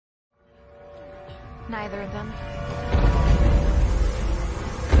Neither of them.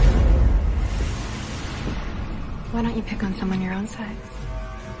 Why don't you pick on someone your own size?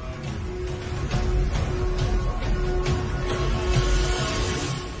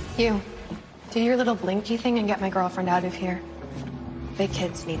 You, do your little blinky thing and get my girlfriend out of here. The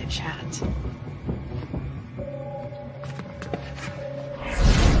kids need a chat.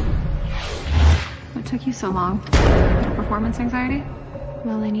 What took you so long? Performance anxiety?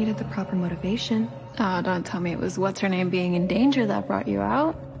 Well, I needed the proper motivation. Oh, don't tell me it was what's-her-name being in danger that brought you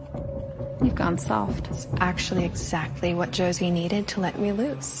out. You've gone soft. It's actually exactly what Josie needed to let me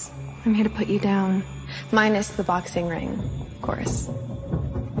loose. I'm here to put you down. Minus the boxing ring, of course.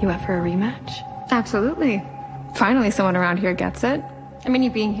 You up for a rematch? Absolutely. Finally someone around here gets it. I mean, you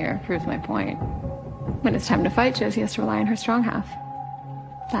being here proves my point. When it's time to fight, Josie has to rely on her strong half.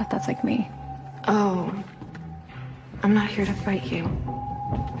 That's like me. Oh. I'm not here to fight you.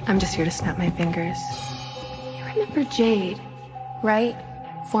 I'm just here to snap my fingers. You remember Jade, right?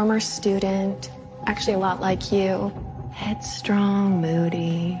 Former student. Actually a lot like you. Headstrong,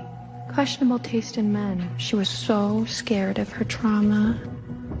 moody. Questionable taste in men. She was so scared of her trauma.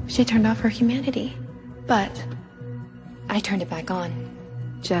 She turned off her humanity. But I turned it back on.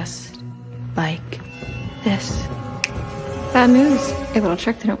 Just like this. Bad news. Your little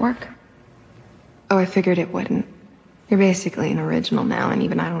trick didn't work. Oh, I figured it wouldn't. You're basically an original now, and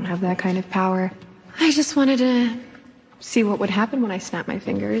even I don't have that kind of power. I just wanted to see what would happen when I snapped my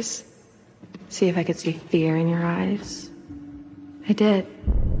fingers. See if I could see fear in your eyes. I did.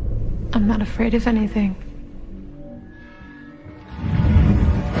 I'm not afraid of anything.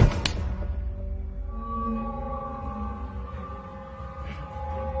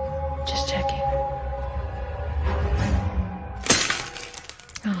 Just checking.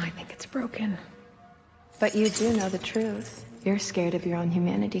 Oh, I think it's broken. But you do know the truth. You're scared of your own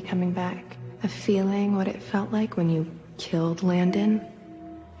humanity coming back. Of feeling what it felt like when you killed Landon.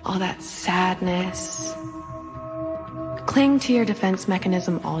 All that sadness. Cling to your defense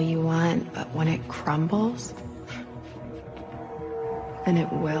mechanism all you want, but when it crumbles, and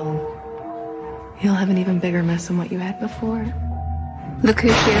it will, you'll have an even bigger mess than what you had before. The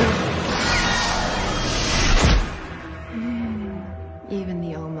cuckoo. Even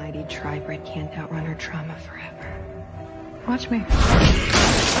the almighty tribrid can't outrun her trauma forever. Watch me.